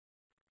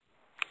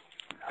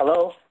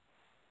Hello?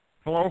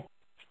 Hello?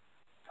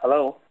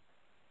 Hello?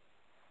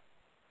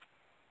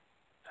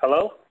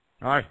 Hello?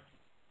 Hi.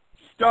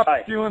 Stop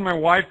Hi. stealing my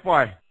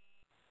Wi-Fi.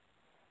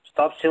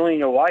 Stop stealing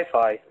your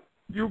Wi-Fi.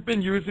 You've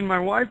been using my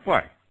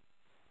Wi-Fi.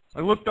 I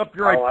looked up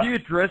your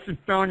IP address and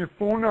found your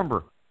phone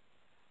number.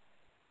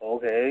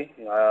 Okay.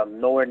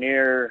 Nowhere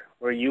near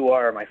where you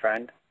are, my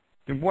friend.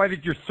 Then why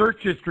did your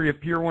search history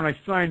appear when I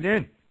signed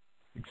in?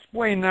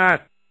 Explain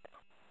that.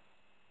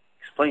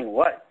 Explain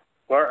what?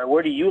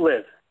 Where do you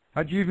live?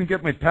 How'd you even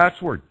get my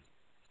password?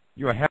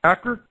 You a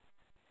hacker?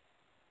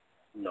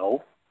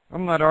 No.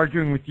 I'm not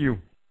arguing with you.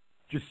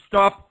 Just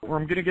stop or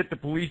I'm gonna get the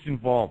police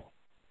involved.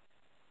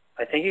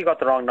 I think you got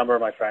the wrong number,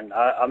 my friend.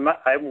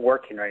 I'm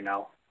working right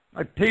now.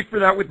 I paid for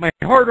that with my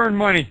hard-earned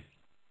money.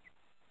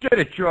 Get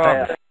a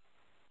job.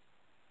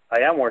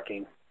 I am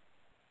working.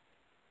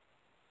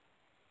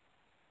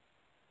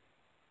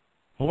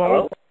 Hello?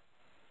 Hello?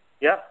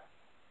 Yeah.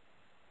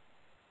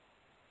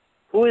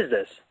 Who is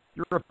this?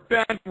 You're a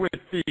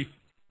bandwidth thief.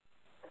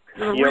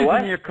 You're the You're reason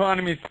what? the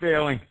economy's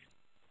failing.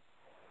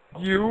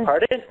 You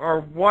Pardon? are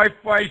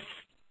Wi-Fi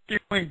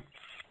stealing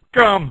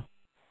scum.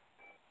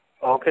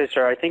 Okay,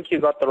 sir. I think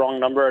you got the wrong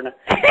number.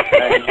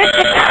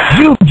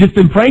 You've just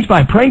been pranked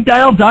by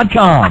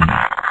PRANKDIAL.com.